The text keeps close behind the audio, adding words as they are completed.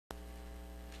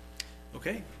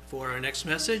Okay, for our next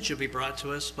message, it'll be brought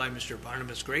to us by Mr.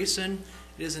 Barnabas Grayson.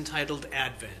 It is entitled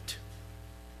Advent.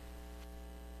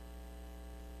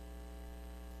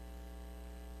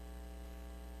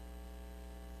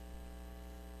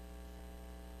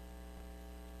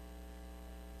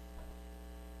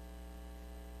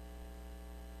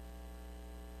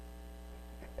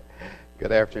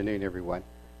 Good afternoon, everyone.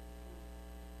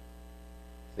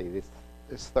 See,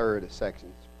 this third section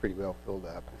is pretty well filled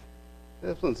up.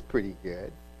 This one's pretty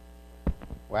good.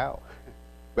 Wow.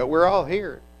 But we're all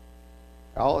here.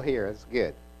 All here. It's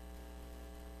good.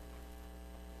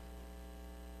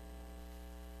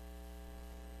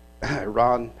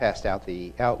 Ron passed out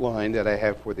the outline that I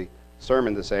have for the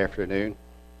sermon this afternoon.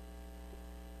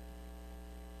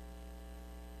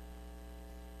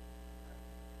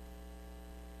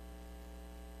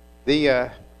 The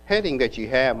heading that you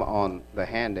have on the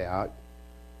handout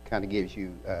kind of gives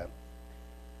you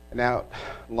an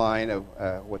outline of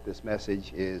what this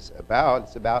message is about.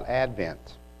 It's about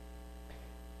Advent.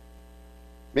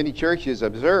 Many churches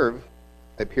observe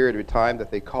a period of time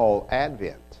that they call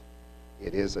Advent.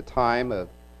 It is a time of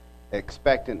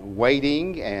expectant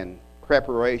waiting and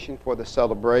preparation for the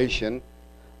celebration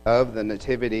of the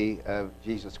nativity of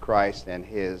Jesus Christ and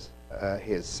his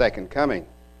second coming.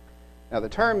 Now, the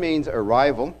term means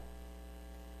arrival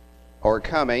or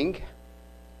coming,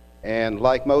 and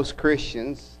like most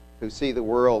Christians who see the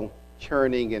world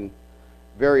churning in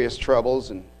various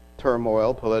troubles and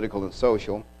turmoil, political and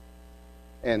social,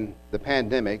 and the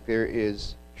pandemic, there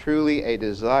is truly a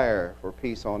desire for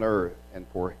peace on earth and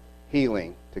for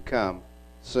healing to come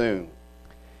soon.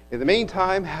 In the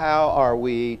meantime, how are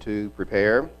we to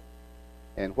prepare,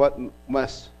 and what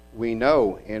must we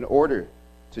know in order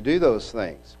to do those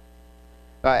things?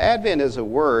 Now, Advent is a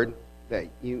word that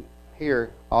you hear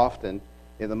often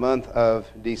in the month of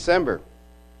December.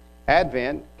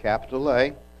 Advent, capital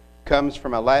A, comes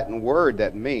from a Latin word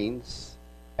that means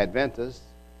adventus,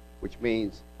 which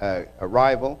means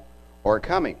arrival or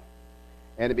coming.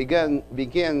 And it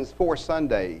begins 4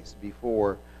 Sundays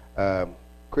before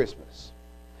Christmas.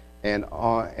 And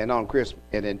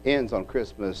it ends on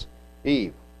Christmas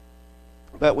Eve.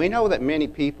 But we know that many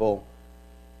people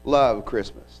love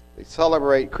Christmas. They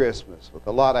celebrate Christmas with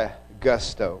a lot of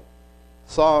gusto.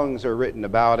 Songs are written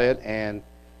about it, and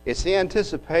it's the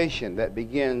anticipation that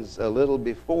begins a little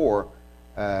before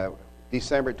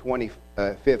December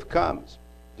 25th comes,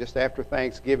 just after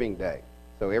Thanksgiving Day.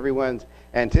 So everyone's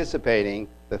anticipating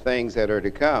the things that are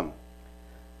to come.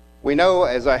 We know,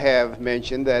 as I have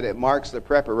mentioned, that it marks the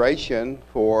preparation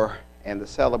for and the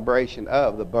celebration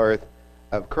of the birth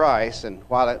of Christ. And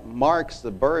while it marks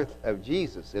the birth of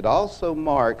Jesus, it also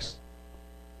marks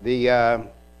the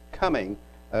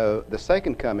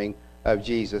second coming of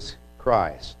Jesus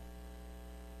Christ.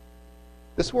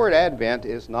 This word Advent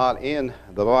is not in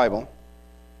the Bible,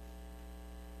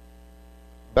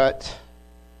 but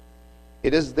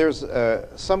there's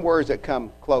some words that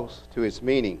come close to its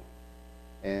meaning,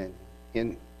 and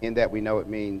in that we know it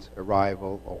means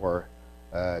arrival or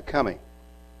coming.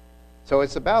 So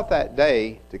it's about that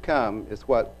day to come is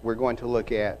what we're going to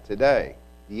look at today,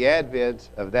 the advent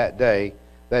of that day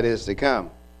that is to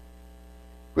come.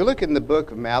 We look in the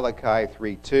book of Malachi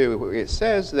 3:2, it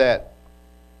says that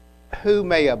who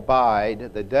may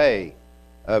abide the day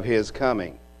of his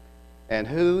coming, and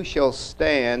who shall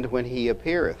stand when he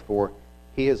appeareth? For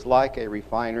he is like a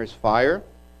refiner's fire,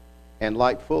 and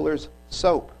like fuller's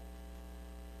soap.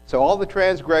 So all the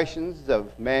transgressions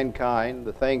of mankind,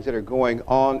 the things that are going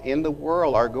on in the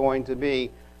world, are going to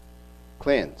be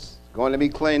cleansed, going to be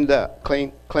cleansed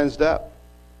up.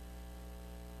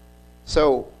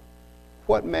 So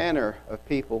what manner of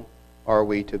people are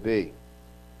we to be?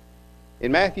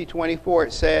 In Matthew 24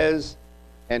 it says,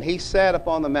 and he sat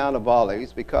upon the Mount of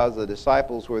Olives, because the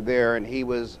disciples were there, and he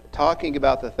was talking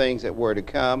about the things that were to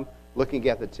come, looking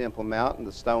at the Temple Mount and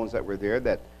the stones that were there,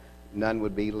 that none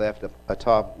would be left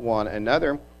atop one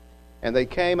another. And they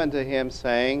came unto him,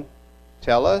 saying,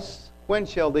 Tell us, when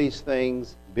shall these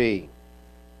things be?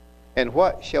 And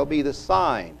what shall be the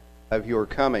sign of your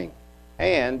coming,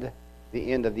 and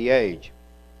the end of the age?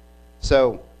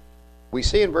 So, we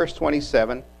see in verse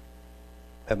 27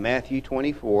 of Matthew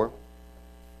 24,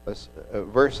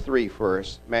 verse 3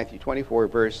 first, Matthew 24,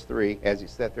 verse 3, as he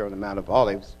sat there on the Mount of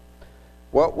Olives,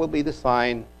 what will be the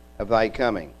sign of thy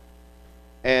coming?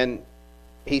 And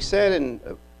he said in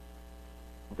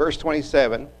verse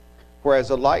 27, For as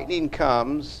the lightning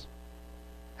comes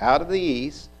out of the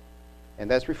east, and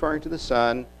that's referring to the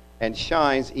sun, and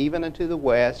shines even unto the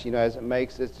west, as it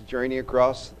makes its journey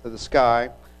across the sky,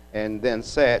 and then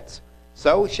sets,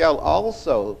 so shall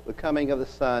also the coming of the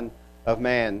Son of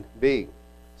man be.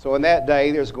 So in that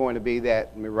day, there's going to be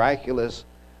that miraculous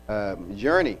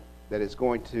journey that is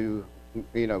going to,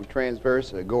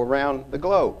 transverse, go around the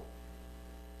globe.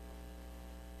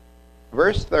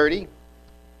 Verse 30,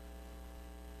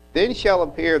 then shall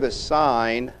appear the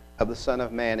sign of the Son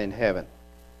of Man in heaven,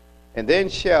 and then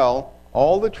shall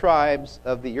all the tribes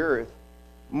of the earth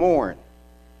mourn,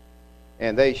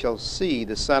 and they shall see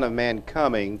the Son of Man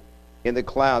coming in the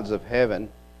clouds of heaven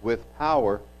with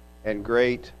power and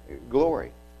great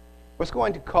glory. What's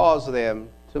going to cause them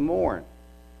to mourn?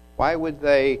 Why would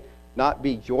they not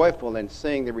be joyful in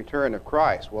seeing the return of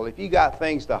Christ? Well, if you got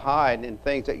things to hide and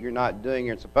things that you're not doing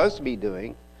you're supposed to be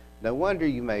doing, no wonder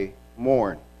you may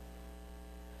mourn.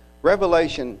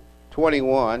 Revelation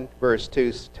 21, verse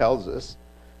 2 tells us,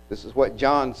 this is what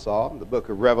John saw in the book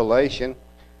of Revelation.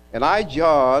 And I,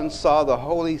 John, saw the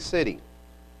holy city,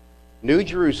 New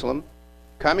Jerusalem,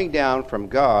 coming down from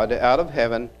God out of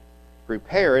heaven,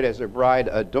 prepared as a bride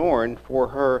adorned for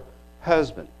her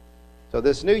husband. So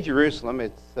this New Jerusalem,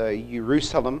 it's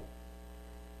Jerusalem,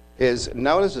 is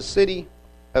known as a city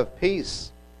of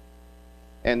peace.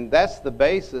 And that's the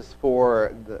basis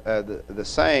for the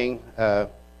saying,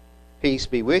 peace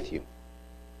be with you.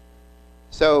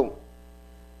 So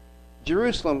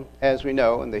Jerusalem, as we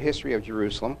know in the history of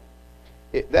Jerusalem,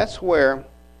 that's where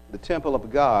the temple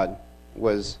of God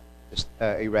was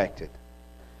erected.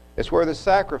 It's where the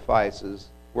sacrifices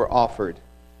were offered.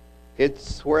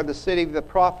 It's where the city of the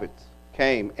prophets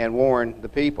came and warned the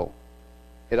people.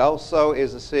 It also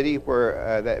is a city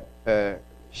where that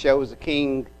shows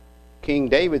the King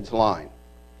David's line,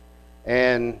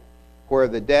 and where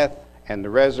the death and the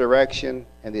resurrection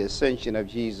and the ascension of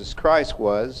Jesus Christ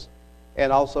was,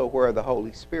 and also where the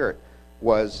Holy Spirit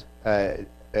was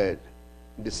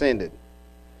descended.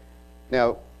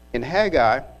 Now, in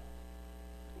Haggai,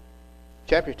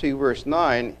 chapter 2, verse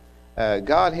 9,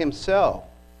 God himself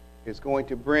is going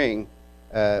to bring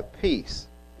peace.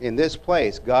 In this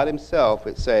place, God himself,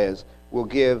 it says, will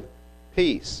give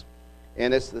peace.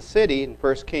 And it's the city in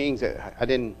 1 Kings,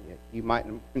 you might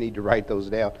need to write those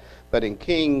down, but in 1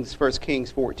 Kings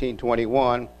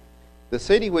 14:21, the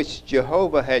city which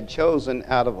Jehovah had chosen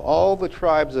out of all the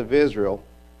tribes of Israel,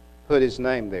 put his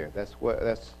name there. That's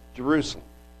Jerusalem.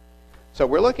 So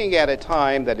we're looking at a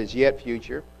time that is yet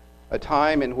future, a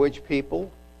time in which people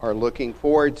are looking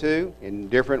forward to in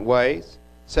different ways,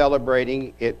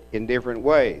 celebrating it in different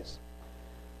ways.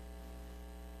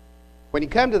 When you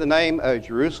come to the name of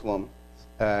Jerusalem,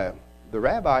 the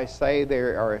rabbis say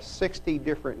there are 60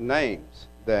 different names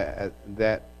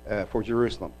for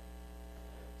Jerusalem.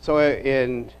 So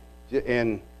in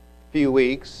a few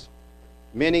weeks,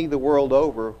 many the world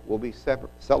over will be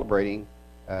celebrating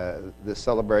the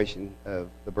celebration of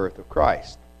the birth of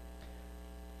Christ.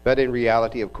 But in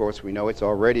reality, of course, we know it's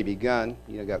already begun.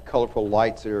 Got colorful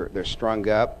lights they're strung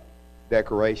up,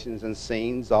 decorations and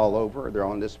scenes all over. They're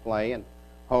on display in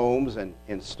homes and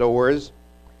in stores.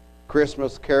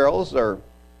 Christmas carols are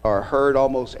heard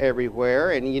almost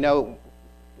everywhere, and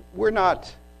we're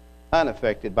not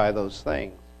unaffected by those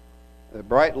things. The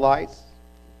bright lights,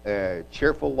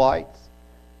 cheerful lights,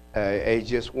 is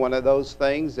just one of those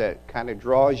things that kind of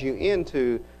draws you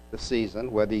into the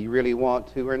season, whether you really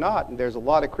want to or not. And there's a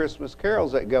lot of Christmas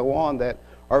carols that go on that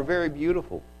are very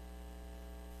beautiful.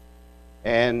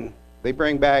 And they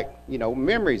bring back,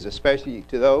 memories, especially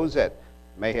to those that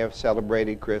may have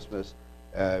celebrated Christmas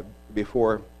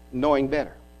before knowing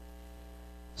better.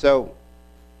 So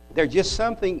there's just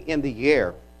something in the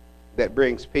air that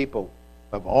brings people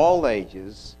of all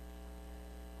ages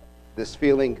this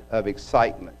feeling of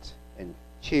excitement and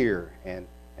cheer and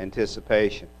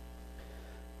anticipation.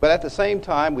 But at the same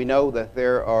time, we know that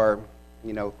there are,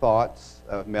 thoughts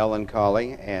of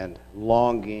melancholy and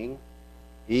longing,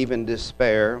 even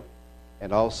despair,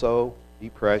 and also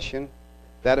depression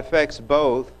that affects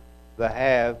both the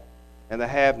have and the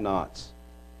have-nots.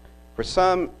 For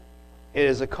some, it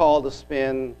is a call to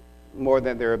spend more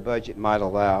than their budget might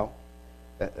allow,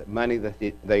 money that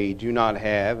they do not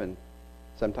have, and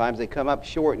sometimes they come up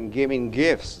short in giving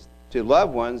gifts to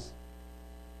loved ones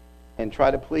and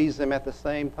try to please them at the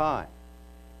same time.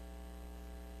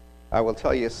 I will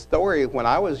tell you a story. When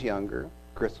I was younger,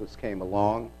 Christmas came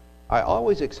along, I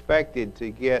always expected to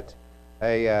get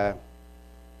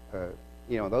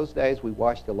those days we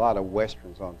watched a lot of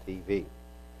Westerns on TV.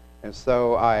 And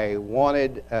so I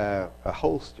wanted a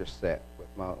holster set with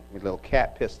my little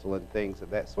cat pistol and things of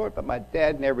that sort, but my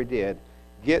dad never did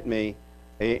get me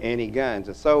any guns.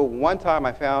 And so one time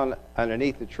I found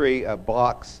underneath the tree a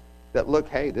box that looked,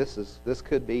 hey, this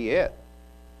could be it.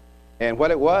 And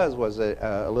what it was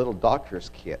a little doctor's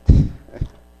kit.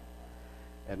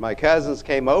 And my cousins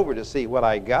came over to see what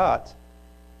I got.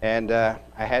 And I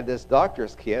had this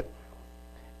doctor's kit.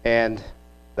 And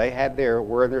they had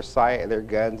wearing their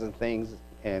guns and things.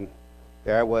 And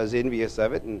there I was, envious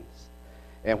of it.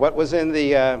 And what was in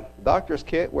the doctor's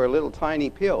kit were little tiny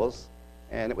pills.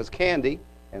 And it was candy.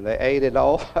 And they ate it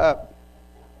all up.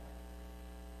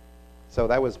 So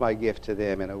that was my gift to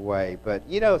them in a way. But,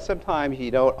 sometimes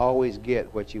you don't always get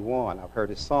what you want. I've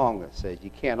heard a song that says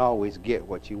you can't always get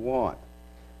what you want.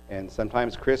 And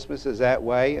sometimes Christmas is that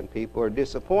way, and people are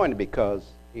disappointed because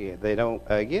they don't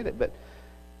get it. But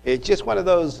it's just one of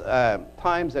those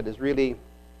times that is really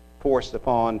forced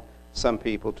upon some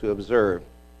people to observe.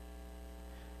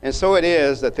 And so it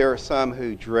is that there are some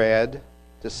who dread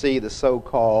to see the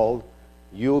so-called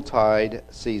Yuletide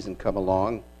season come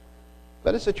along.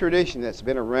 But it's a tradition that's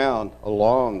been around a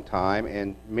long time,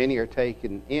 and many are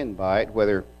taken in by it,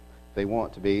 whether they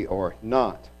want to be or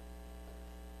not.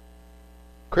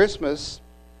 Christmas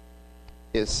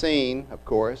is seen, of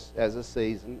course, as a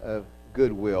season of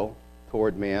goodwill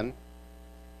toward men,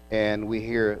 and we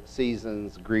hear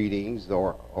season's greetings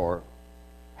or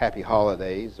happy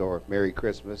holidays or Merry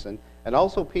Christmas, and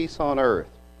also peace on earth.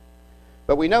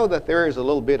 But we know that there is a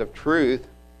little bit of truth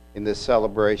in this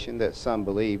celebration that some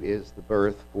believe is the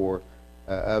birth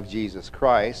of Jesus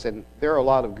Christ, and there are a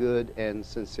lot of good and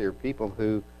sincere people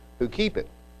who keep it.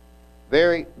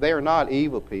 They are not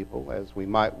evil people, as we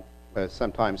might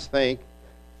sometimes think.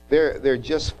 They're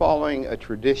just following a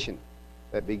tradition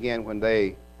that began when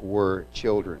they were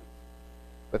children.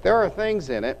 But there are things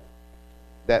in it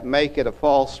that make it a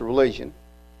false religion,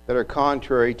 that are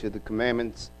contrary to the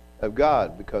commandments of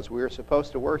God, because we are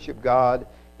supposed to worship God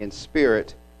in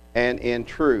spirit and in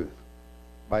truth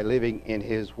by living in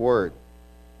His Word.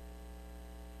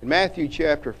 In Matthew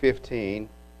chapter 15,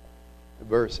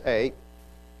 verse 8,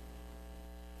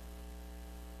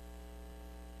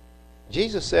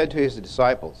 Jesus said to His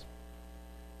disciples,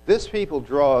 "This people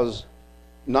draws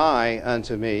nigh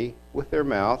unto me with their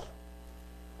mouth,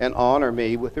 and honor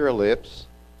me with their lips,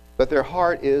 but their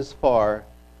heart is far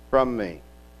from me."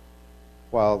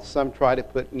 While some try to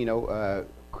put,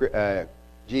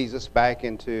 Jesus back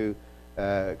into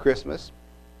Christmas,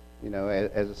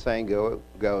 as the saying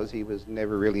goes, He was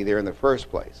never really there in the first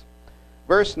place.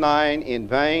 Verse 9, "In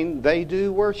vain they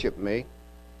do worship me,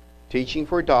 teaching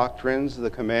for doctrines the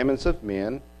commandments of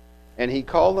men. And He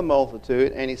called the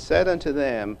multitude, and He said unto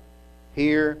them,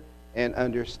 Hear and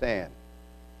understand."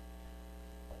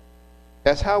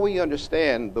 That's how we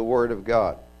understand the Word of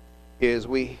God, is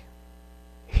we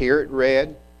hear it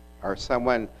read, or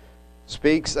someone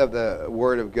speaks of the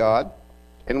Word of God,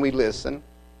 and we listen,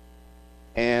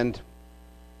 and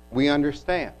we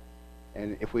understand.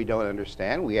 And if we don't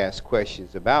understand, we ask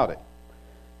questions about it.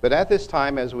 But at this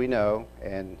time, as we know,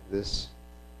 and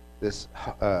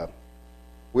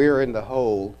we're in the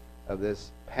hold of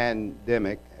this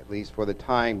pandemic, at least for the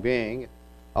time being,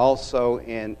 also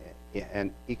in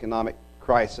an economic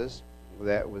crisis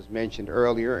that was mentioned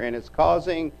earlier, and it's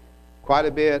causing quite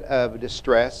a bit of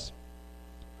distress,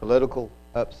 political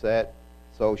upset,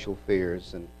 social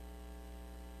fears, and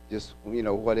just,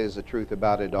 what is the truth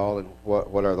about it all, and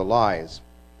what are the lies.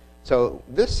 So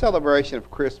this celebration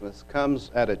of Christmas comes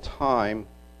at a time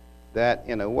that,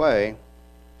 in a way,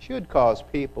 should cause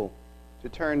people to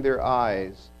turn their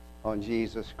eyes on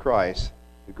Jesus Christ,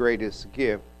 the greatest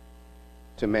gift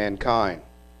to mankind,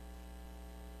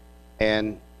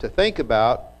 and to think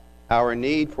about our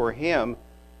need for Him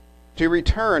to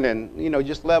return and,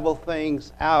 just level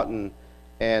things out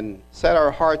and set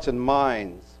our hearts and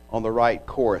minds on the right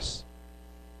course.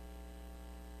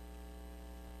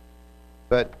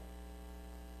 But,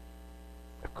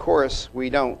 of course, we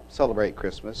don't celebrate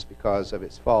Christmas because of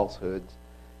its falsehoods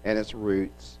and its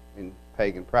roots in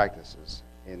pagan practices.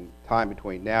 In time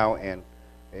between now and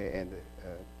the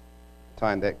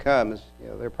time that comes,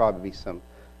 there'll probably be some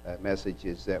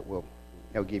messages that will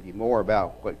give you more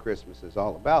about what Christmas is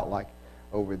all about. Like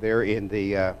over there in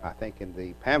the, I think in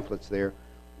the pamphlets there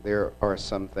are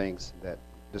some things that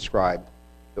describe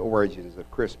the origins of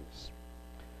Christmas.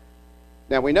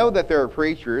 Now we know that there are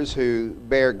preachers who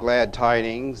bear glad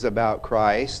tidings about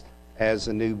Christ as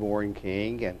the newborn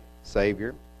King and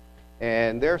Savior.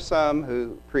 And there are some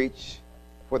who preach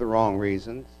for the wrong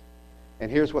reasons. And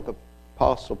here's what the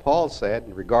Apostle Paul said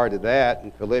in regard to that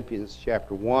in Philippians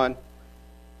chapter 1.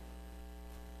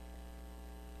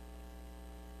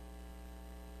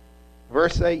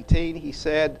 Verse 18, he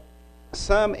said,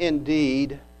 "Some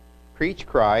indeed preach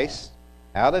Christ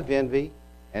out of envy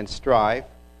and strife,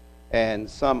 and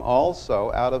some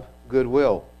also out of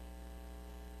goodwill.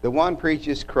 The one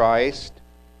preaches Christ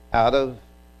out of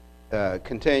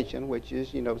contention, which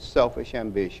is, selfish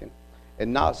ambition,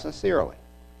 and not sincerely,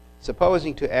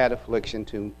 supposing to add affliction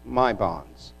to my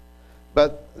bonds.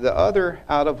 But the other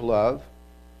out of love,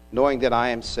 knowing that I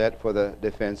am set for the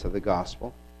defense of the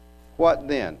gospel. What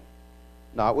then?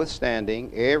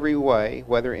 Notwithstanding, every way,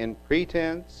 whether in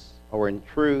pretense or in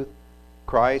truth,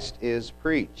 Christ is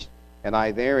preached, and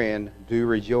I therein do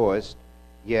rejoice,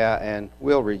 and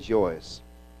will rejoice.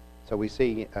 So we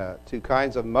see two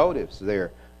kinds of motives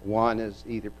there. One is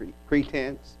either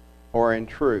pretense or in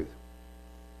truth.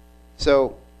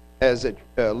 So, as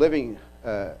the Living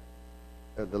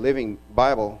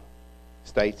Bible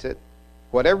states it,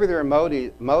 whatever their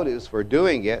motives for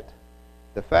doing it,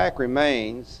 the fact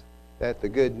remains that the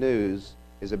good news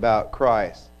is about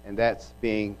Christ, and that's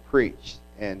being preached.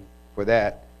 And for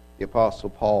that, the Apostle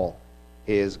Paul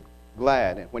is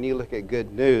glad. And when you look at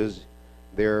good news,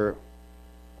 there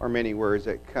are many words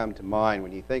that come to mind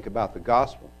when you think about the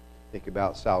gospel. Think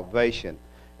about salvation,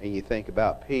 and you think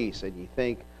about peace, and you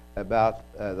think about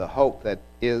the hope that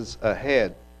is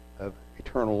ahead of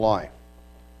eternal life.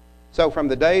 So from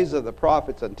the days of the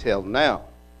prophets until now,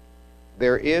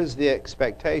 there is the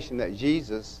expectation that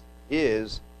Jesus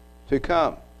is to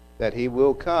come, that he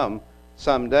will come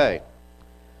someday.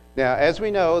 Now, as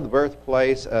we know, the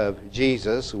birthplace of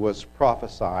Jesus was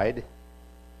prophesied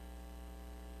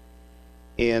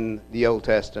in the Old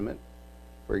Testament.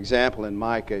 For example, in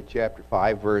Micah chapter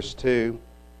 5, verse 2,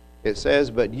 it says,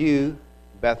 "But you,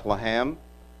 Bethlehem,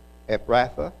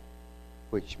 Ephrathah,"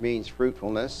 which means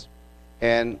fruitfulness,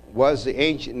 and was the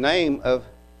ancient name of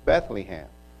Bethlehem,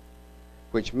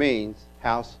 which means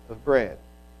house of bread.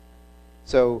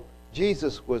 So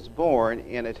Jesus was born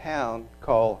in a town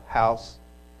called House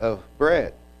of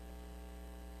Bread.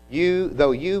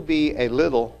 Though you be a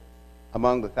little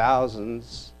among the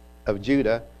thousands of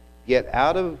Judah, yet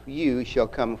out of you shall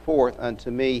come forth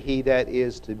unto me he that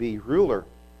is to be ruler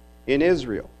in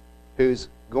Israel, whose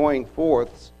going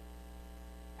forths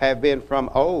have been from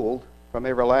old, from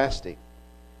everlasting.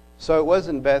 So it was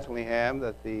in Bethlehem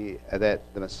that the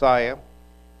Messiah,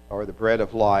 or the bread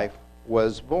of life,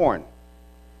 was born.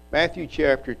 Matthew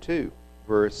chapter 2,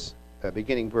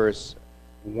 beginning verse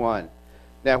 1.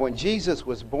 Now when Jesus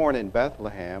was born in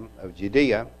Bethlehem of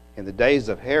Judea, in the days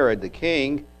of Herod the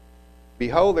king,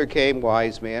 behold, there came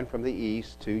wise men from the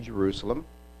east to Jerusalem,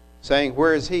 saying,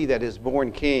 Where is he that is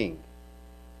born King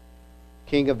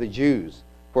of the Jews?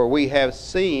 For we have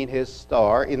seen his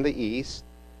star in the east,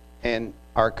 and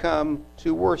are come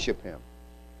to worship him.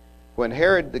 When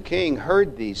Herod the king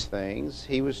heard these things,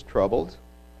 he was troubled,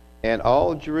 and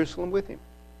all Jerusalem with him.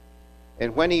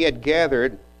 And when he had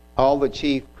gathered all the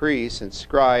chief priests and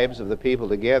scribes of the people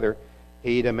together,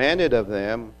 he demanded of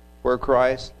them where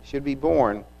Christ should be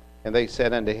born. And they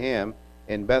said unto him,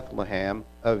 In Bethlehem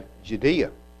of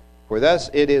Judea. For thus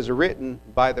it is written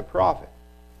by the prophet,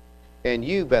 And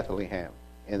you, Bethlehem,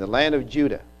 in the land of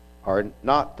Judah, are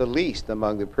not the least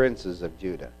among the princes of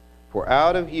Judah. For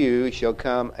out of you shall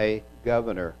come a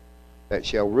governor that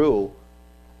shall rule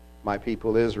my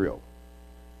people Israel.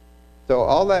 So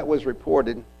all that was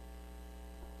reported,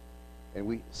 and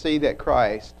we see that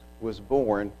Christ was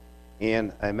born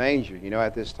in a manger.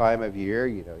 At this time of year,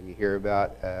 you hear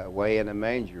about Way in a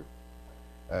Manger,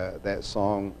 that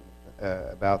song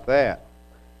about that.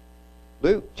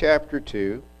 Luke chapter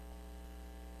 2,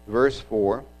 verse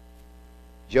 4,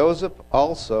 Joseph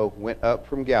also went up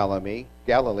from Galilee,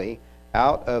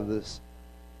 out of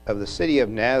the city of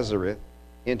Nazareth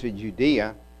into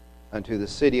Judea, unto the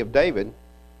city of David,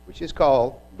 which is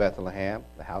called Bethlehem,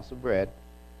 the house of bread,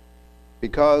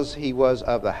 because he was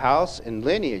of the house and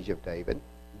lineage of David.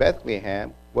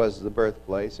 Bethlehem was the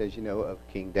birthplace, as you know, of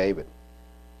King David.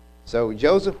 So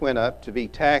Joseph went up to be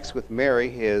taxed with Mary,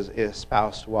 his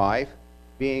espoused wife,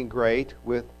 being great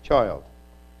with child.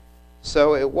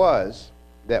 So it was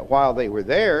that while they were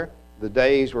there, the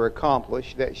days were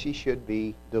accomplished that she should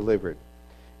be delivered.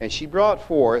 And she brought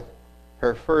forth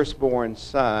her firstborn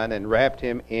son, and wrapped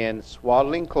him in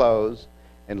swaddling clothes,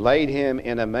 and laid him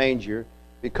in a manger,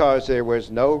 because there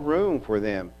was no room for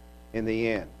them in the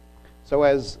inn. So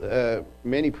as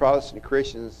many Protestant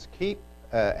Christians keep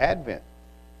Advent,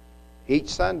 each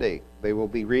Sunday they will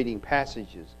be reading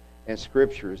passages and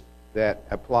scriptures that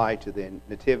apply to the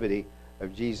nativity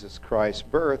of Jesus Christ's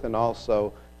birth, and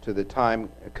also to the time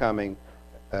coming,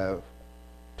 to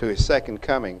his second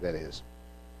coming, that is.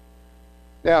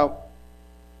 Now,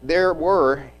 there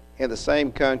were in the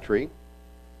same country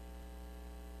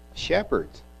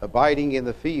shepherds abiding in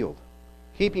the field,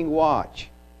 keeping watch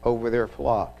over their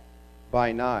flock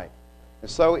by night.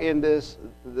 And so in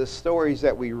the stories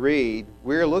that we read,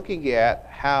 we're looking at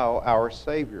how our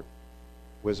Savior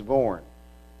was born.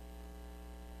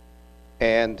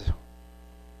 And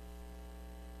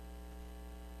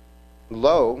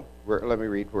lo, let me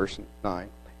read verse 9.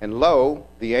 And lo,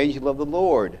 the angel of the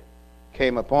Lord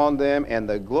came upon them, and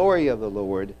the glory of the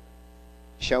Lord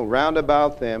shone round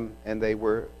about them, and they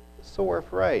were sore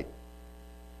afraid.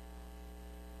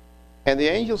 And the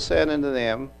angel said unto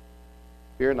them,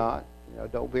 Fear not,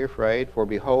 don't be afraid, for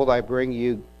behold, I bring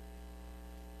you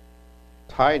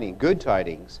good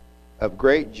tidings of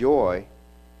great joy,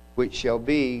 which shall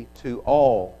be to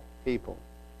all people.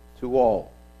 To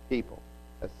all people.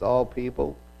 That's all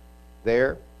people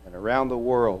there and around the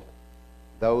world.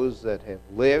 Those that have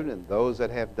lived and those that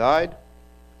have died.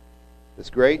 This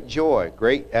great joy,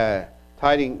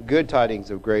 good tidings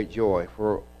of great joy.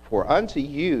 For unto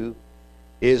you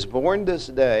is born this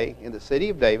day in the city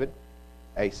of David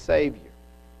a Savior.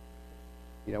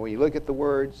 When you look at the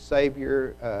word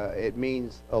Savior, it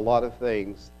means a lot of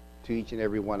things to each and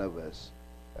every one of us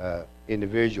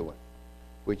individually,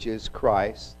 which is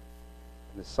Christ,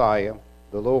 Messiah,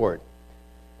 the Lord.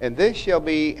 And this shall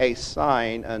be a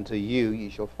sign unto you. You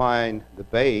shall find the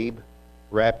babe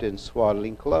wrapped in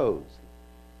swaddling clothes,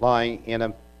 lying in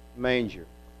a manger.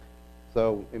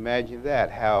 So imagine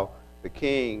that, how the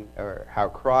King, or how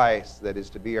Christ, that is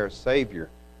to be our Savior,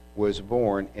 was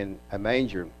born in a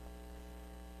manger.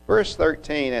 Verse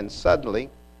 13, and suddenly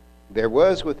there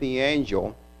was with the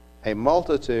angel a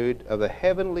multitude of the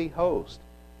heavenly host,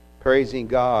 praising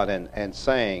God and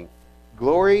saying,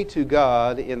 Glory to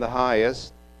God in the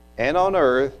highest, and on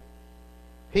earth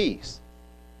peace,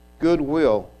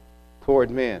 goodwill toward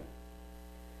men.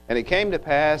 And it came to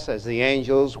pass, as the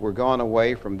angels were gone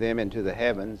away from them into the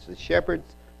heavens, the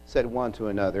shepherds said one to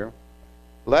another,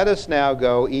 Let us now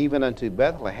go even unto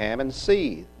Bethlehem, and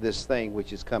see this thing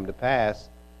which is come to pass,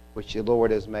 which the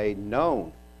Lord has made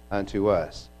known unto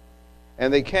us.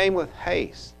 And they came with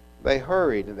haste. They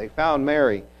hurried, and they found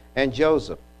Mary and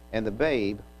Joseph and the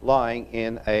babe lying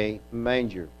in a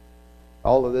manger.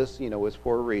 All of this, was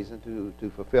for a reason, to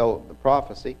fulfill the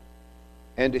prophecy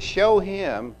and to show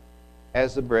him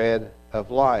as the bread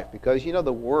of life. Because,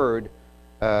 the word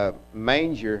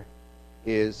manger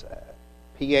is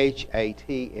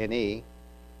P-H-A-T-N-E,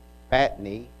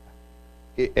 patni,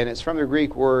 and it's from the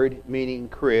Greek word meaning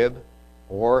crib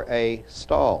or a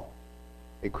stall.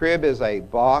 A crib is a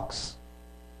box,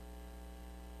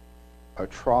 a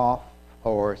trough,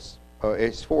 or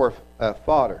it's for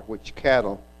fodder, which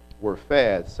cattle were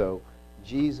fed. So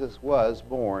Jesus was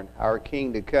born, our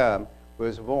King to come,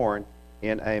 was born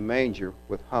in a manger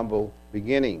with humble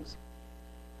beginnings.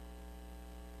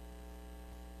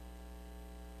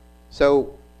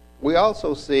 So we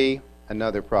also see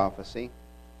another prophecy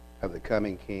of the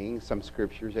coming King, some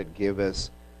scriptures that give us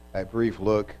a brief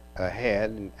look ahead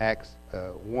in Acts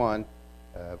 1,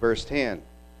 verse 10.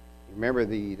 Remember,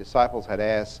 the disciples had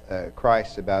asked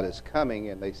Christ about his coming,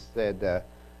 and they said,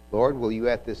 Lord, will you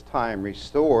at this time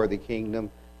restore the kingdom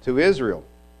to Israel?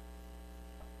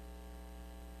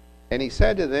 And he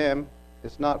said to them,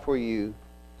 it's not for you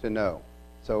to know.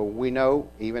 So we know,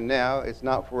 even now, it's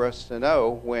not for us to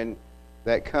know when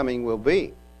that coming will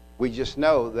be. We just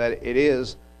know that it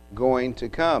is going to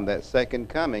come. That second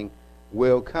coming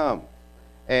will come.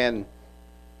 And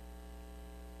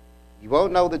you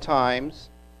won't know the times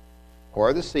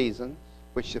or the seasons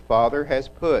which the Father has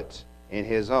put in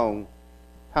his own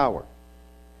power.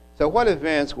 So what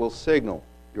events will signal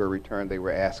your return, they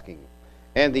were asking,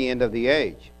 and the end of the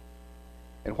age?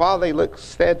 And while they looked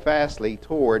steadfastly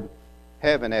toward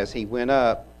heaven as he went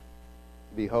up,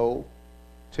 behold,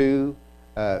 two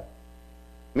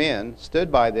men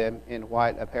stood by them in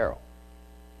white apparel,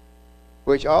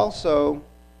 which also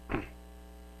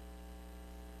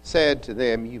said to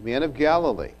them, You men of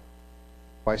Galilee,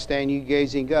 why stand you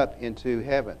gazing up into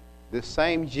heaven? This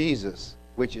same Jesus,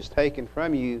 which is taken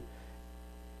from you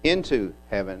into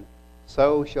heaven,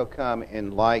 so shall come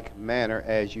in like manner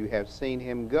as you have seen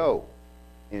him go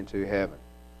into heaven.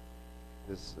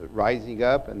 This rising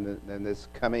up and then this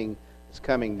coming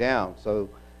down. So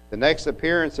the next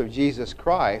appearance of Jesus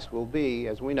Christ will be,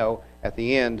 as we know, at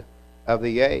the end of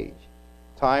the age.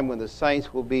 Time when the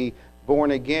saints will be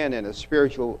born again in a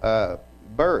spiritual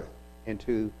birth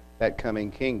into that coming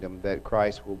kingdom that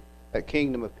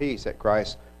kingdom of peace that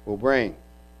Christ will bring.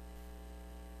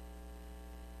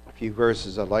 A few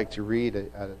verses I'd like to read.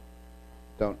 I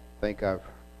don't think I've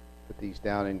put these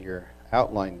down in your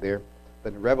outline there.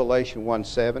 But in Revelation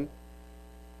 1:7,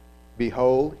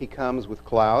 Behold, he comes with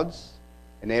clouds,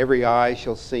 and every eye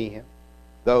shall see him,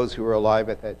 those who are alive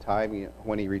at that time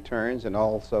when he returns, and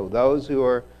also those who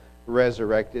are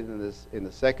resurrected in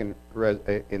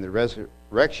the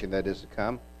resurrection that is to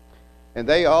come. and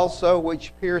they also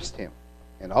which pierced him.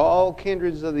 And all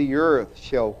kindreds of the earth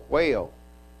shall wail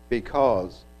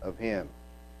because of him.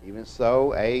 Even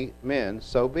so, amen,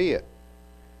 so be it.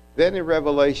 Then in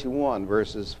Revelation 1,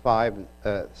 verses 5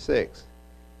 and 6,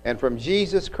 and from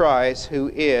Jesus Christ,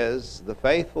 who is the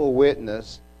faithful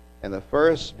witness, and the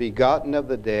first begotten of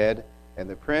the dead, and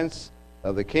the prince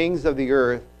of the kings of the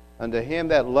earth, unto him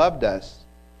that loved us,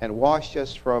 and washed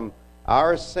us from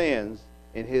our sins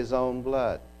in his own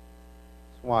blood.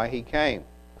 That's why he came.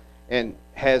 And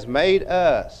has made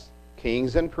us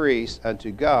kings and priests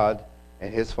unto God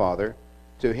and his Father.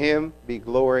 To him be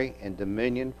glory and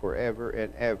dominion forever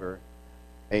and ever.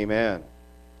 Amen.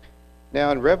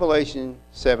 Now in Revelation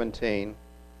 17,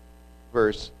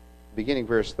 beginning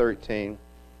verse 13,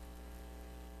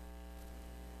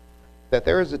 that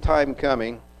there is a time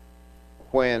coming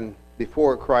when,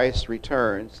 before Christ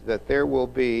returns, that there will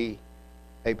be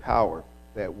a power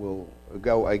that will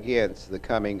go against the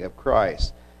coming of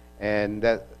Christ. And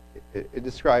that it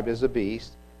described as a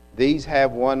beast. These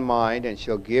have one mind, and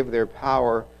shall give their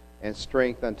power and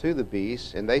strength unto the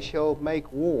beast, and they shall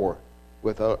make war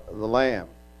with the Lamb.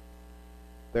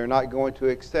 They're not going to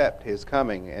accept his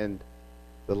coming, and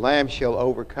the Lamb shall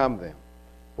overcome them.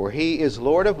 For he is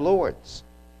Lord of lords,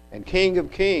 and King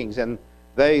of kings, and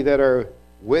they that are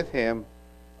with him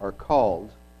are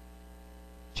called,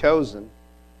 chosen,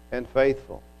 and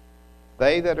faithful.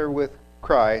 They that are with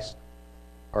Christ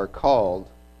are called,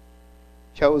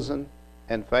 chosen,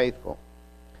 and faithful.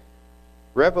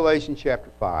 Revelation chapter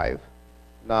 5,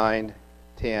 9,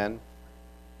 10.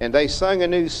 And they sung a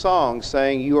new song,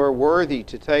 saying, You are worthy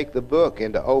to take the book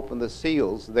and to open the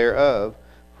seals thereof,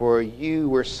 for you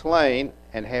were slain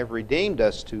and have redeemed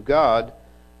us to God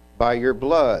by your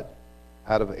blood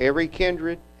out of every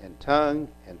kindred and tongue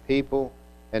and people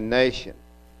and nation,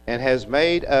 and has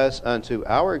made us unto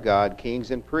our God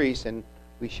kings and priests, and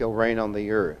we shall reign on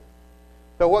the earth.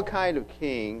 So what kind of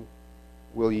king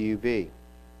will you be?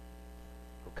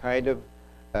 What kind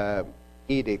of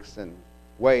edicts and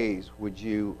ways would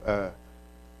you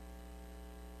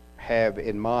have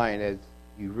in mind as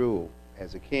you rule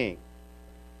as a king?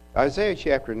 Isaiah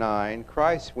chapter 9,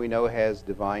 Christ, we know, has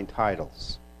divine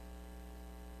titles.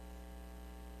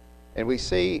 And we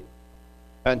see,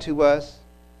 unto us,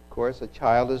 of course, a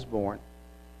child is born.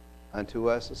 Unto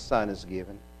us a son is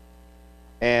given.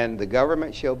 And the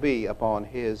government shall be upon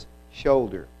his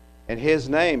shoulder. And his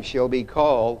name shall be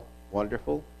called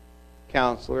Wonderful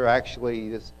Counselor. Actually,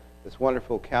 this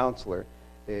Wonderful Counselor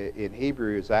in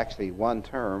Hebrew is actually one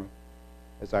term,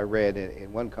 as I read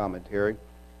in one commentary.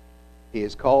 He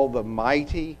is called the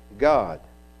Mighty God.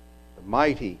 The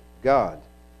Mighty God.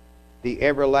 The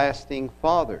Everlasting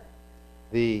Father.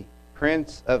 The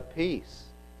Prince of Peace.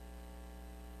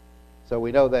 So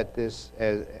we know that this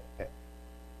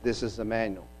is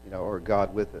Emmanuel, or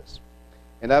God with us.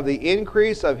 And of the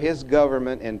increase of his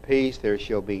government and peace there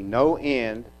shall be no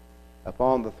end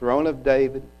upon the throne of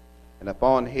David and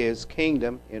upon his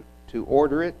kingdom, to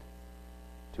order it,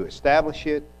 to establish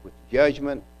it with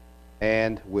judgment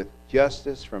and with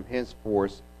justice from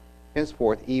henceforth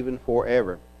even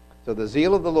forever. So the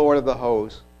zeal of the Lord of the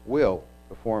hosts will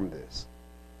perform this.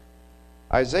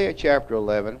 Isaiah chapter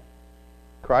 11,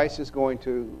 Christ is going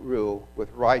to rule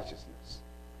with righteousness.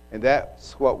 And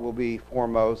that's what will be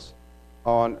foremost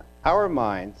on our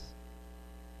minds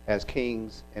as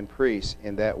kings and priests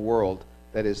in that world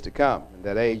that is to come, in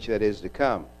that age that is to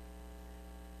come.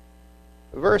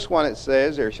 Verse 1, it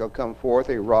says, There shall come forth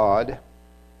a rod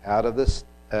out of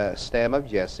the stem of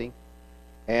Jesse,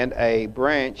 and a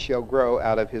branch shall grow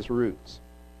out of his roots.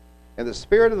 And the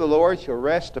Spirit of the Lord shall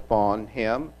rest upon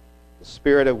him, the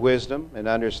Spirit of wisdom and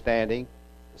understanding,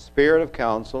 the Spirit of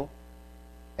counsel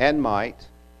and might,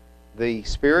 the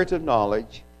Spirit of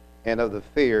knowledge and of the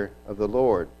fear of the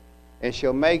Lord. And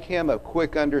shall make him of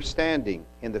quick understanding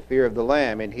in the fear of the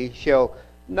Lamb. And he shall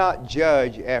not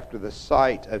judge after the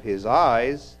sight of his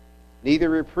eyes, neither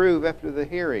reprove after the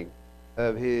hearing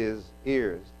of his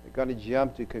ears. They're going to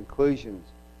jump to conclusions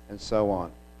and so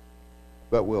on.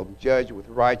 But will judge with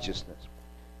righteousness.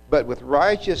 But with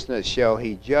righteousness shall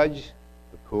he judge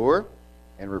the poor,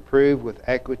 and reprove with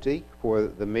equity for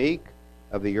the meek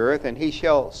of the earth. And he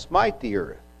shall smite the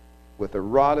earth with the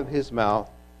rod of his mouth,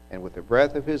 and with the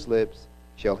breath of his lips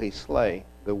shall he slay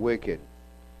the wicked.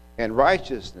 And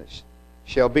righteousness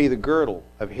shall be the girdle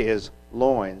of his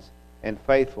loins, and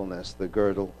faithfulness the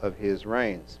girdle of his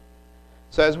reins.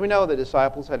 So as we know, the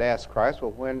disciples had asked Christ,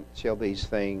 well, when shall these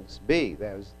things be?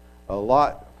 That was a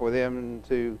lot for them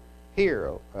to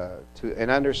hear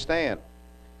and understand.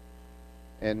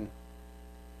 And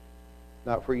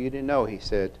not for you to know, he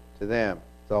said to them.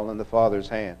 It's all in the Father's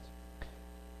hands.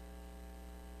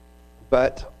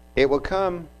 But it will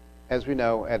come, as we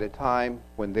know, at a time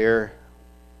when there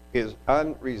is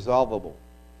unresolvable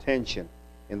tension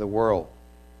in the world.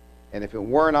 And if it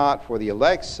were not for the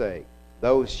elect's sake,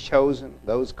 those chosen,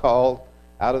 those called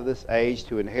out of this age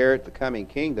to inherit the coming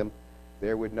kingdom,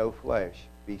 there would no flesh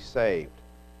be saved.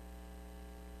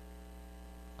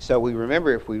 So we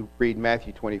remember, if we read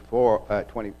Matthew 24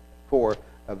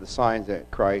 of the signs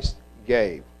that Christ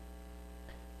gave.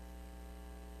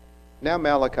 Now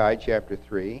Malachi chapter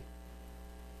 3.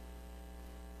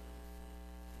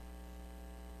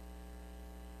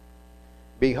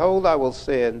 Behold, I will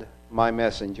send my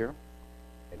messenger,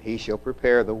 and he shall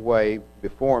prepare the way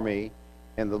before me,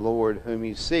 and the Lord whom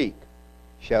you seek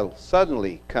shall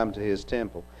suddenly come to his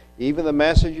temple. Even the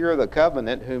messenger of the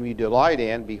covenant whom you delight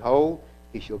in, behold,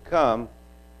 he shall come,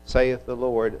 saith the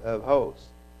Lord of hosts.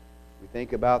 We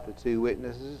think about the two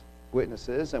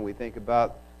witnesses, and we think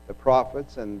about the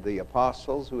prophets and the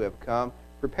apostles who have come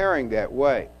preparing that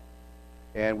way.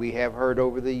 And we have heard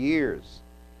over the years,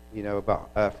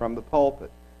 about from the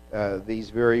pulpit, these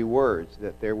very words,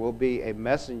 that there will be a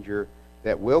messenger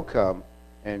that will come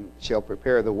and shall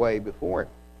prepare the way before him.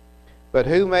 But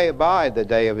who may abide the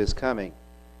day of his coming?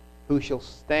 Who shall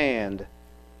stand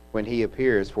when he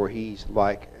appears? For he's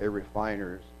like a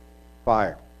refiner's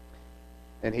fire.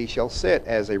 And he shall sit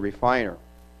as a refiner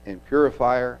and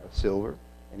purifier of silver,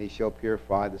 and he shall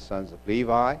purify the sons of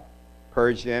Levi,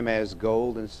 purge them as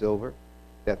gold and silver,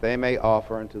 that they may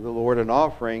offer unto the Lord an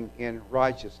offering in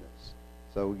righteousness.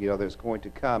 So, there's going to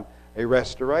come a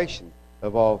restoration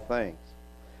of all things.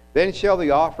 Then shall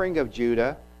the offering of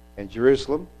Judah and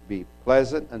Jerusalem be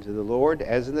pleasant unto the Lord,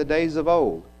 as in the days of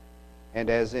old, and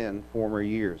as in former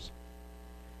years.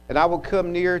 And I will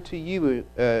come near to you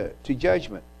to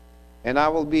judgment, and I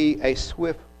will be a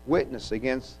swift witness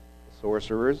against the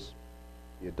sorcerers,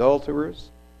 the adulterers,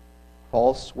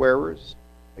 false swearers,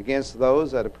 against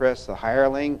those that oppress the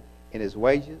hireling in his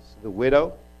wages, the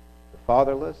widow, the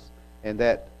fatherless, and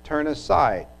that turn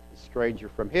aside the stranger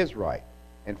from his right,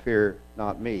 and fear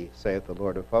not me, saith the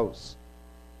Lord of hosts.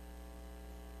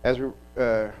 As we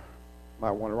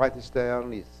might want to write this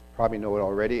down, you probably know it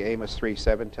already. Amos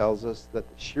 3:7 tells us that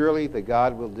surely the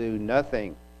God will do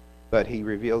nothing, but he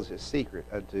reveals his secret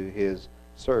unto his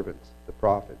servants, the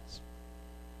prophets.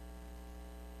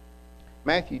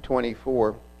 Matthew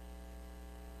 24,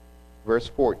 verse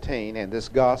 14, and this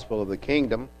gospel of the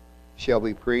kingdom shall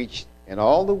be preached in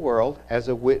all the world as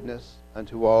a witness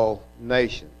unto all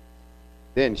nations.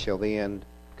 Then shall the end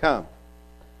come.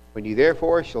 When you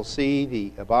therefore shall see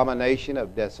the abomination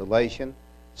of desolation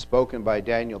spoken by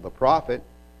Daniel the prophet,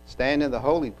 stand in the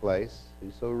holy place,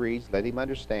 whoso reads, let him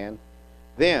understand.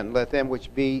 Then let them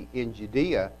which be in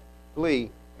Judea flee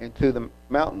into the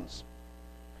mountains.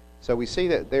 So we see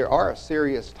that there are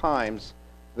serious times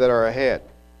that are ahead.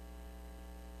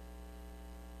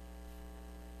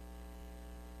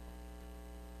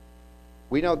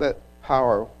 We know that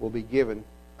power will be given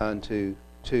unto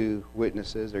two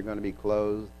witnesses. They're going to be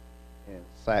clothed in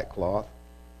sackcloth.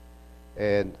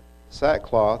 And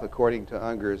sackcloth, according to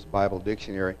Unger's Bible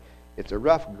Dictionary, it's a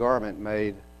rough garment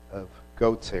made of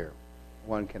goat's hair.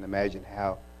 One can imagine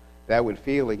how that would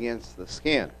feel against the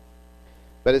skin.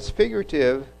 But it's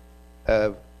figurative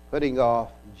of putting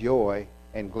off joy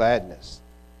and gladness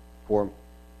for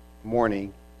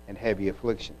mourning and heavy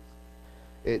afflictions.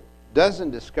 It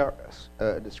doesn't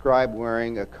describe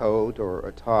wearing a coat or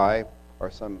a tie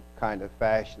or some kind of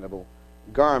fashionable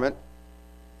garment,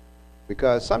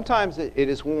 because sometimes it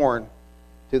is worn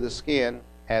to the skin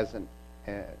as an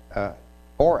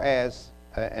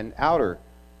outer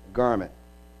garment,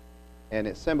 and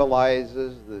it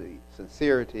symbolizes the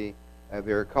sincerity of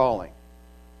their calling.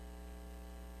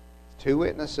 Two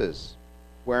witnesses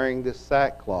wearing this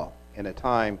sackcloth in a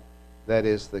time that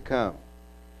is to come.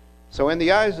 So in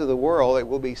the eyes of the world, it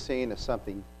will be seen as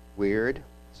something weird,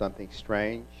 something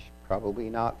strange, probably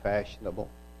not fashionable.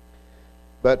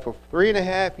 But for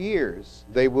 3.5 years,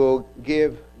 they will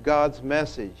give God's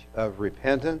message of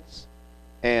repentance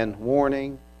and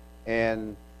warning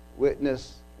and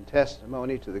witness and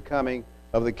testimony to the coming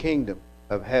of the kingdom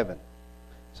of heaven.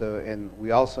 So, and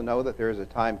we also know that there is a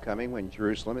time coming when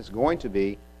Jerusalem is going to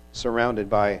be surrounded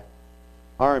by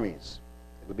armies.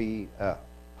 It will be a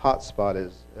hot spot,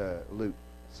 as Luke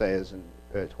says in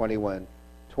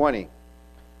 21:20.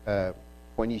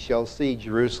 When ye shall see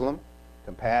Jerusalem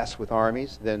compassed with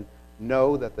armies, then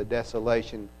know that the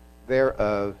desolation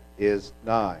thereof is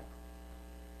nigh.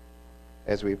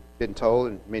 As we've been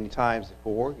told many times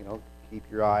before, keep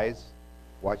your eyes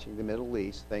watching the Middle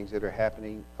East, things that are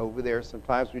happening over there.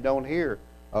 Sometimes we don't hear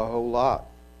a whole lot.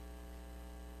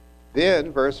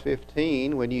 Then, verse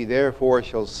 15, when ye therefore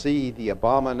shall see the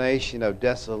abomination of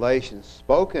desolation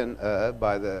spoken of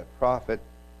by the prophet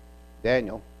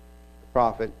Daniel, the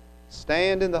prophet,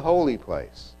 stand in the holy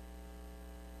place.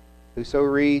 Whoso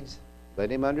reads,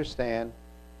 let him understand.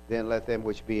 Then let them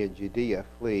which be in Judea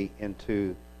flee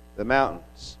into the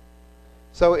mountains.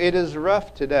 So it is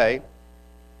rough today,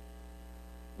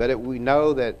 but we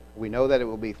know that it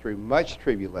will be through much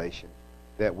tribulation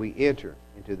that we enter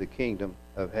into the kingdom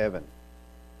of heaven.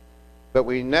 But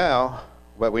we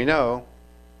know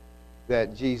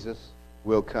that Jesus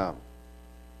will come.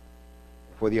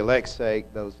 For the elect's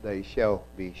sake, those days shall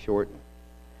be shortened.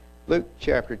 Luke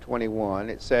chapter 21,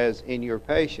 it says, in your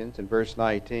patience, in verse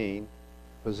 19,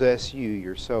 possess you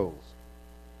your souls.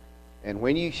 And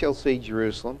when ye shall see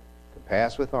Jerusalem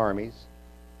compassed with armies,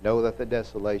 know that the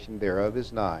desolation thereof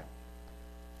is nigh.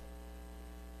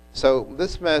 So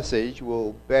this message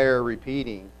will bear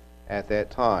repeating at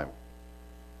that time.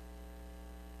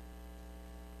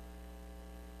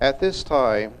 At this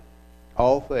time,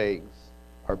 all things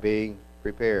are being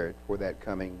prepared for that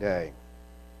coming day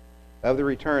of the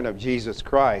return of Jesus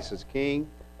Christ as King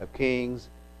of kings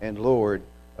and Lord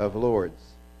of lords.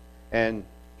 And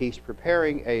he's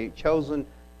preparing a chosen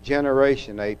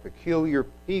generation, a peculiar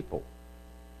people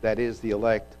that is the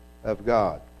elect of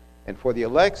God. And for the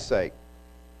elect's sake,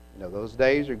 those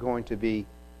days are going to be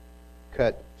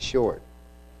cut short.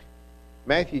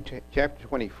 Matthew chapter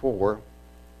 24,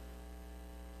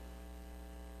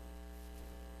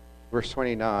 verse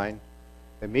 29,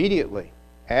 immediately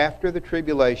after the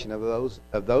tribulation of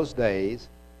those days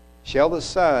shall the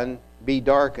sun be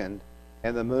darkened,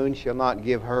 and the moon shall not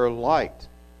give her light,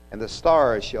 and the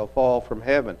stars shall fall from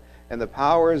heaven, and the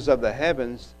powers of the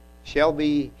heavens shall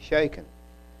be shaken.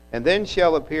 And then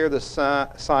shall appear the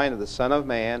sign of the Son of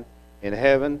Man in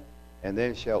heaven, and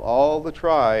then shall all the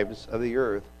tribes of the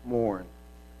earth mourn,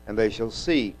 and they shall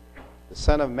see the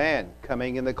Son of Man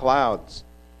coming in the clouds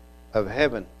of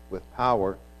heaven with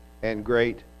power and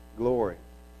great glory.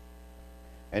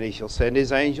 And he shall send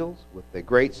his angels with the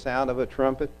great sound of a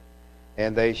trumpet,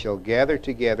 and they shall gather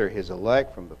together his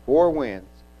elect from the four winds,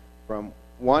 from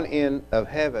one end of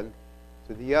heaven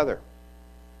to the other.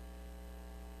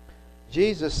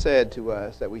 Jesus said to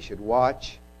us that we should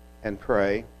watch and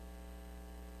pray,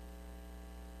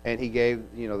 and he gave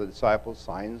the disciples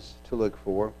signs to look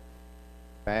for: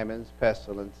 famines,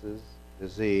 pestilences,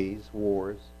 disease,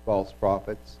 wars, false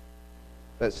prophets.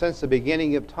 But since the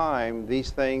beginning of time,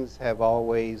 these things have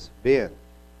always been,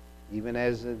 even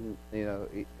as in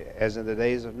the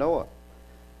days of Noah.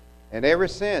 And ever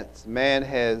since, man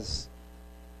has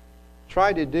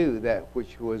tried to do that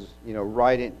which was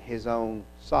right in his own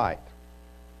sight,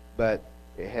 but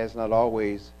it has not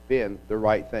always been the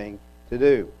right thing to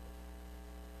do.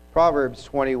 Proverbs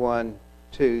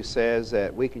 21:2 says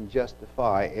that we can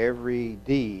justify every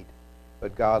deed,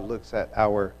 but God looks at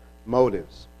our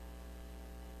motives.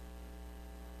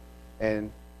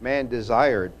 And man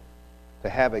desired to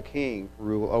have a king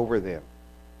rule over them.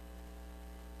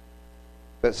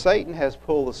 But Satan has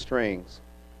pulled the strings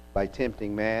by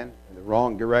tempting man in the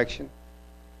wrong direction,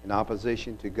 in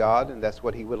opposition to God, and that's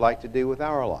what he would like to do with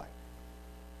our life.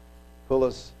 Pull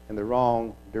us in the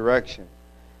wrong direction.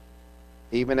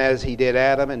 Even as he did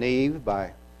Adam and Eve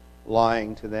by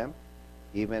lying to them,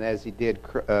 even as he did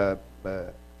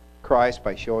Christ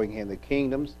by showing him the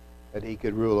kingdoms that he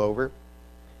could rule over,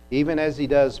 even as he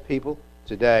does people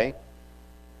today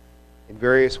in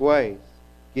various ways,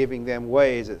 giving them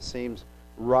ways that seems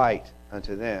right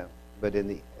unto them, but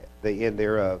in the end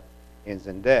thereof ends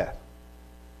in death.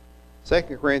 2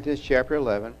 Corinthians chapter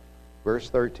 11, verse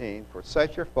 13, for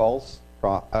such are false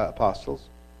apostles,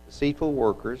 deceitful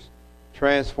workers,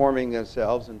 transforming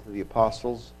themselves into the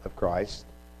apostles of Christ.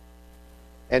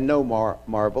 And no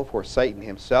marvel, for Satan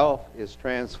himself is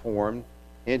transformed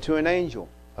into an angel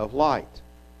of light.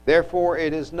 Therefore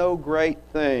it is no great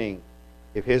thing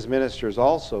if his ministers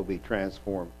also be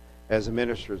transformed as the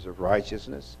ministers of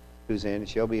righteousness, whose end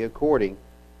shall be according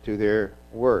to their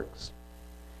works.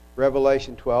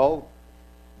 Revelation 12,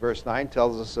 verse 9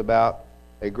 tells us about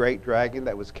a great dragon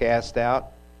that was cast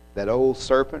out, that old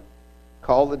serpent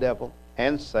called the devil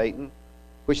and Satan,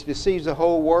 which deceives the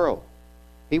whole world.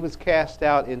 He was cast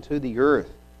out into the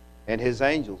earth, and his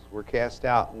angels were cast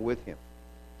out with him.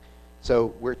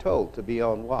 So we're told to be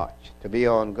on watch, to be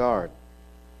on guard.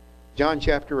 John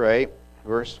chapter 8,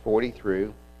 verse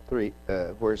 43.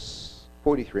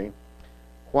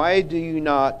 Why do you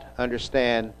not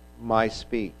understand my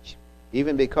speech?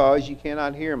 Even because you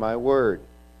cannot hear my word.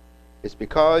 It's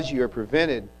because you are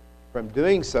prevented from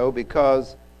doing so,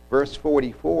 because, verse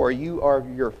 44, you are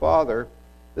of your father,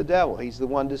 the devil. He's the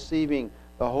one deceiving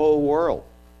the whole world.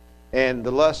 And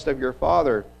the lust of your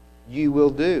father you will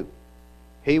do.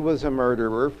 He was a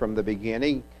murderer from the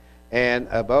beginning and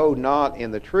abode not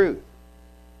in the truth.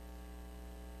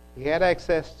 He had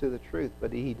access to the truth,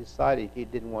 but he decided he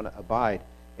didn't want to abide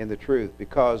in the truth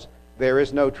because there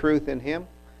is no truth in him.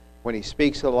 When he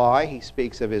speaks a lie, he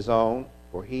speaks of his own,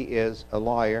 for he is a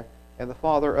liar and the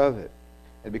father of it.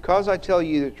 And because I tell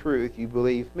you the truth, you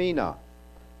believe me not.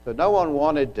 So no one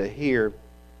wanted to hear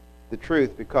the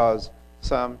truth because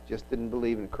some just didn't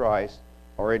believe in Christ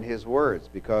or in his words,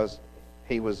 because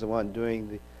he was the one doing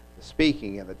the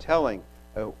speaking and the telling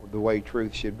of the way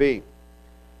truth should be.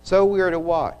 So we are to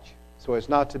watch, so as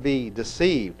not to be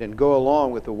deceived and go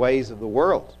along with the ways of the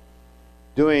world,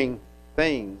 doing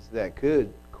things that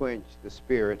could quench the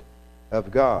Spirit of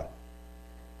God.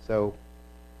 So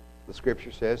the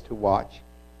Scripture says to watch,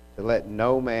 to let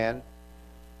no man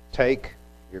take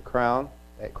your crown,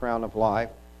 that crown of life,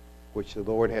 which the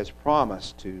Lord has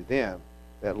promised to them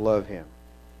that love him.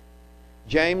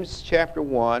 James chapter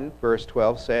 1, verse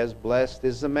 12 says, Blessed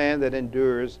is the man that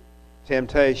endures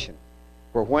temptation,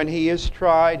 for when he is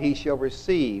tried, he shall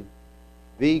receive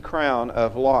the crown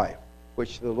of life,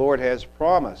 which the Lord has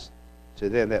promised to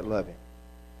them that love him.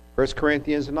 1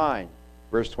 Corinthians 9,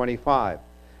 verse 25,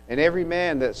 And every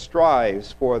man that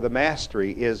strives for the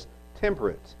mastery is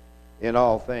temperate in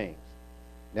all things.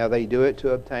 Now they do it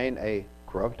to obtain a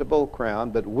corruptible crown,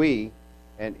 but we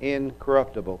an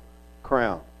incorruptible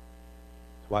crown.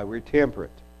 That's why we're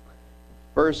temperate.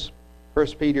 1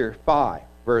 Peter 5,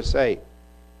 verse 8.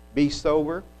 Be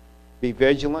sober, be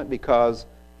vigilant, because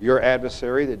your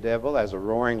adversary, the devil, as a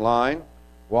roaring lion,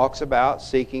 walks about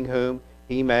seeking whom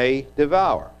he may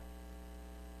devour.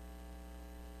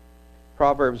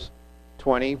 Proverbs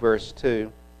 20, verse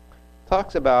 2,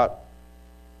 talks about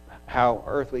how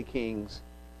earthly kings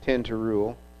tend to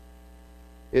rule.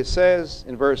 It says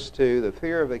in verse 2, the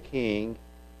fear of a king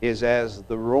is as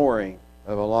the roaring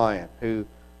of a lion,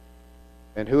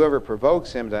 and whoever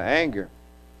provokes him to anger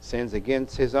sins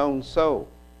against his own soul.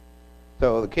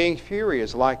 So the king's fury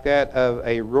is like that of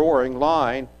a roaring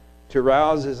lion. To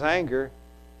rouse his anger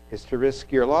is to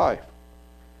risk your life.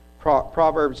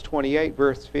 Proverbs 28,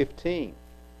 verse 15.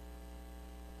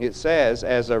 It says,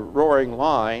 As a roaring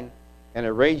lion and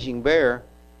a raging bear,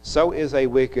 so is a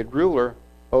wicked ruler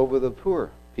over the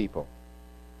poor people.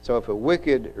 So if a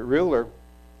wicked ruler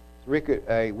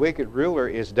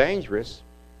is dangerous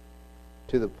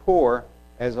to the poor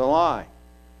as a lion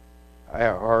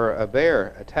or a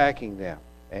bear attacking them,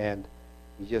 and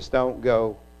you just don't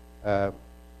go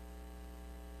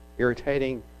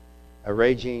irritating a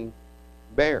raging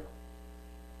bear.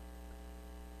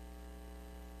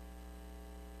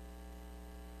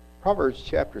 Proverbs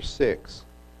chapter 6.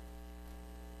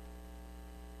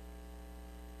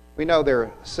 We know there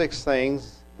are 6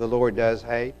 things the Lord does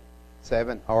hate.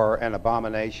 7 are an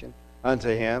abomination unto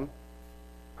him.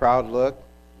 Proud look,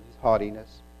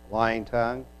 haughtiness, lying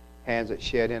tongue, hands that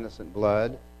shed innocent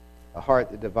blood, a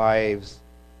heart that devises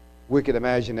wicked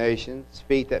imaginations,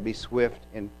 feet that be swift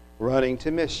in running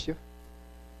to mischief,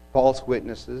 false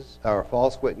witness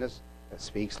that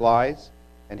speaks lies,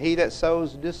 and he that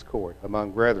sows discord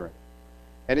among brethren.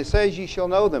 And it says, You shall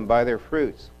know them by their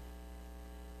fruits.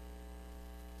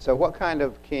 So what kind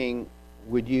of king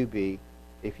would you be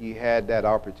if you had that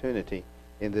opportunity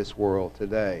in this world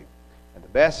today? And the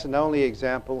best and only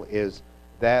example is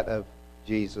that of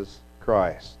Jesus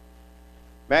Christ.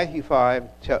 Matthew 5,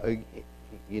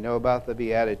 you know about the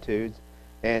Beatitudes,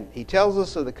 and he tells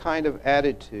us of the kind of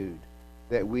attitude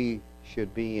that we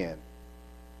should be in.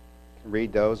 You can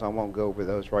read those. I won't go over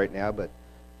those right now, but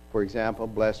for example,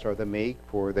 blessed are the meek,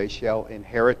 for they shall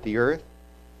inherit the earth,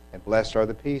 and blessed are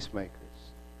the peacemakers.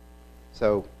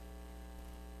 So,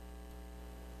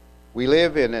 we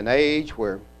live in an age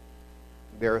where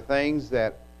there are things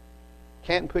that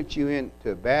can't put you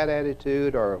into a bad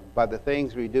attitude, or by the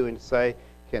things we do and say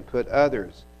can put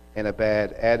others in a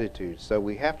bad attitude. So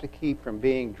we have to keep from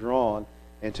being drawn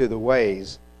into the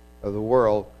ways of the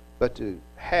world, but to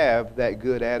have that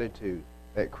good attitude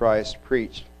that Christ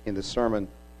preached in the Sermon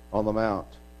on the Mount.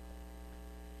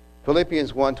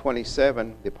 Philippians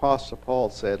 1:27, the Apostle Paul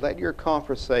said, Let your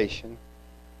conversation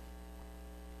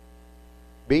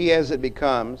be as it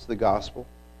becomes the gospel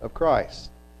of Christ.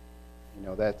 You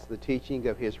know, that's the teaching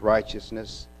of his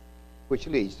righteousness, which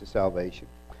leads to salvation.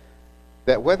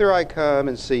 That whether I come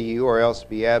and see you or else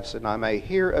be absent, I may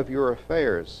hear of your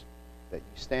affairs, that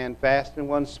you stand fast in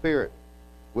one spirit,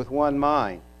 with one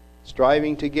mind,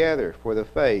 striving together for the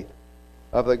faith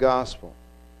of the gospel.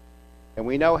 And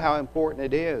we know how important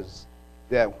it is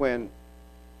that when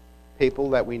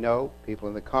people that we know, people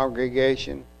in the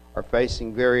congregation, are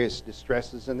facing various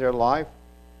distresses in their life,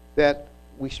 that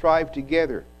we strive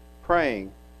together,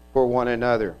 praying for one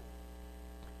another.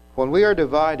 When we are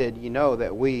divided, you know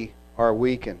that we are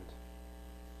weakened.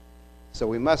 So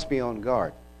we must be on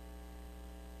guard.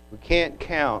 We can't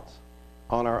count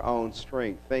on our own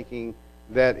strength, thinking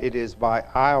that it is by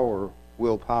our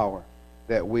willpower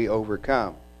that we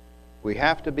overcome. We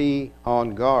have to be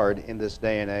on guard in this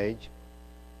day and age.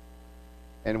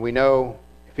 And we know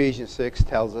Ephesians 6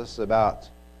 tells us about,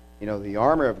 the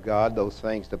armor of God, those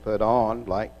things to put on,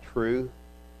 like truth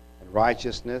and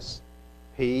righteousness,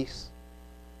 peace,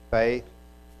 faith,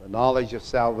 the knowledge of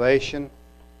salvation,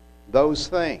 those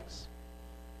things.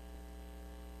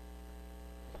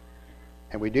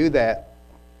 And we do that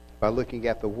by looking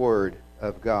at the Word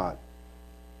of God.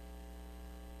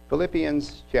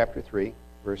 Philippians chapter 3,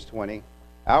 verse 20.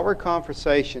 Our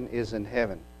conversation is in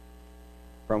heaven,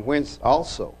 from whence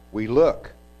also we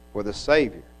look for the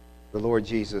Savior, the Lord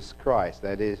Jesus Christ.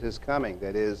 That is His coming.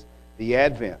 That is the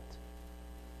Advent.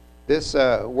 This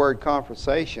word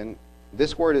conversation,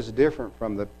 this word is different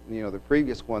from the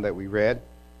previous one that we read,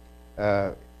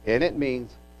 and it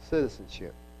means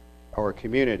citizenship or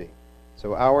community.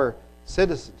 So our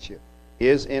citizenship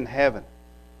is in heaven.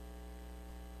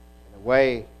 In a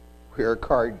way, we are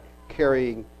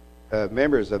card-carrying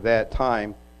members of that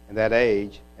time and that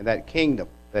age and that kingdom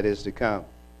that is to come.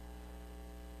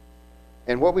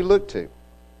 And what we look to,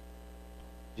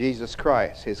 Jesus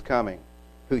Christ, His coming,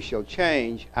 who shall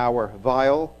change our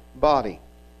vile body,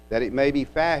 that it may be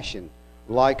fashioned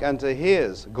like unto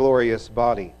His glorious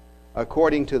body,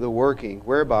 according to the working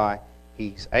whereby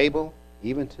He's able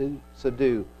even to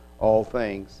subdue all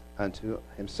things unto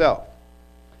Himself.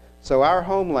 So our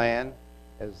homeland,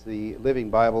 as the Living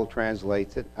Bible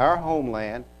translates it, our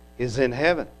homeland is in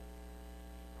heaven,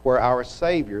 where our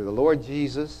Savior, the Lord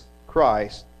Jesus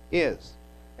Christ, is.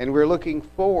 And we're looking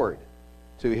forward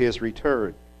to His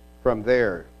return from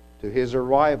there, to His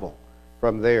arrival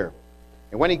from there.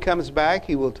 And when He comes back,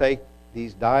 He will take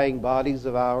these dying bodies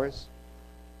of ours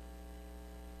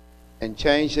and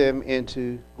change them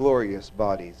into glorious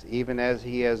bodies, even as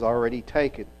He has already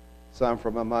taken some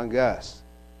from among us,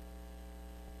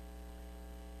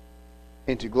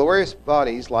 into glorious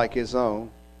bodies like His own,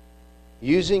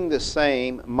 using the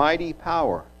same mighty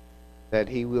power that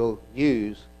He will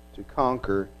use to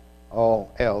conquer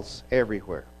all else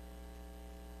everywhere.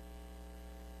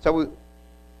 So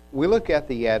we look at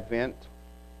the Advent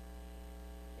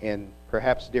in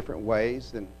perhaps different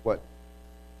ways than what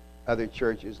other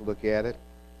churches look at it,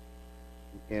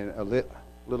 in a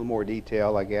little more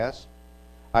detail, I guess.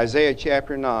 Isaiah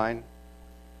chapter 9,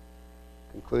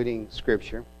 concluding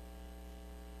scripture.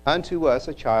 Unto us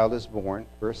a child is born,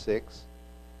 verse 6.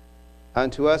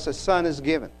 Unto us a son is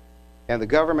given, and the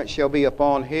government shall be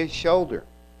upon His shoulder,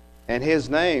 and His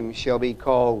name shall be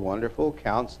called Wonderful,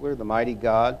 Counselor, the Mighty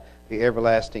God, the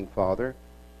Everlasting Father,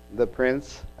 the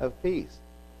Prince of Peace.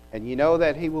 And you know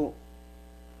that He will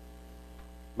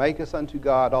make us unto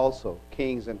God also,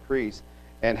 kings and priests,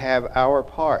 and have our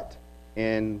part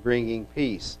in bringing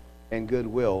peace and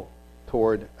goodwill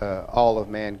toward all of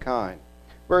mankind.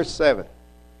 Verse 7,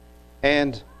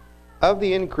 and of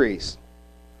the increase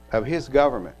of His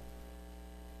government,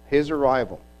 His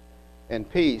arrival, and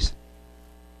peace,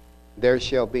 there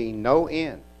shall be no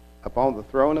end upon the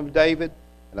throne of David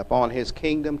and upon His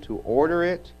kingdom, to order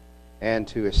it and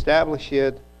to establish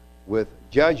it with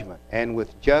judgment and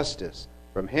with justice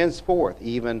from henceforth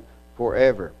even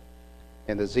forever.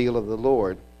 And the zeal of the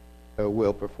Lord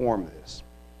will perform this.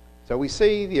 So we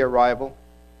see the arrival,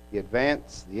 the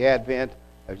advent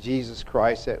of Jesus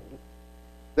Christ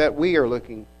that we are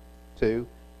looking to,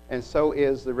 and so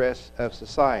is the rest of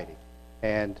society.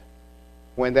 And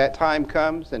when that time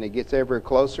comes and it gets ever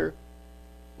closer,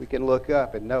 we can look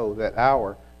up and know that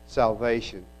our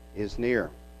salvation is near.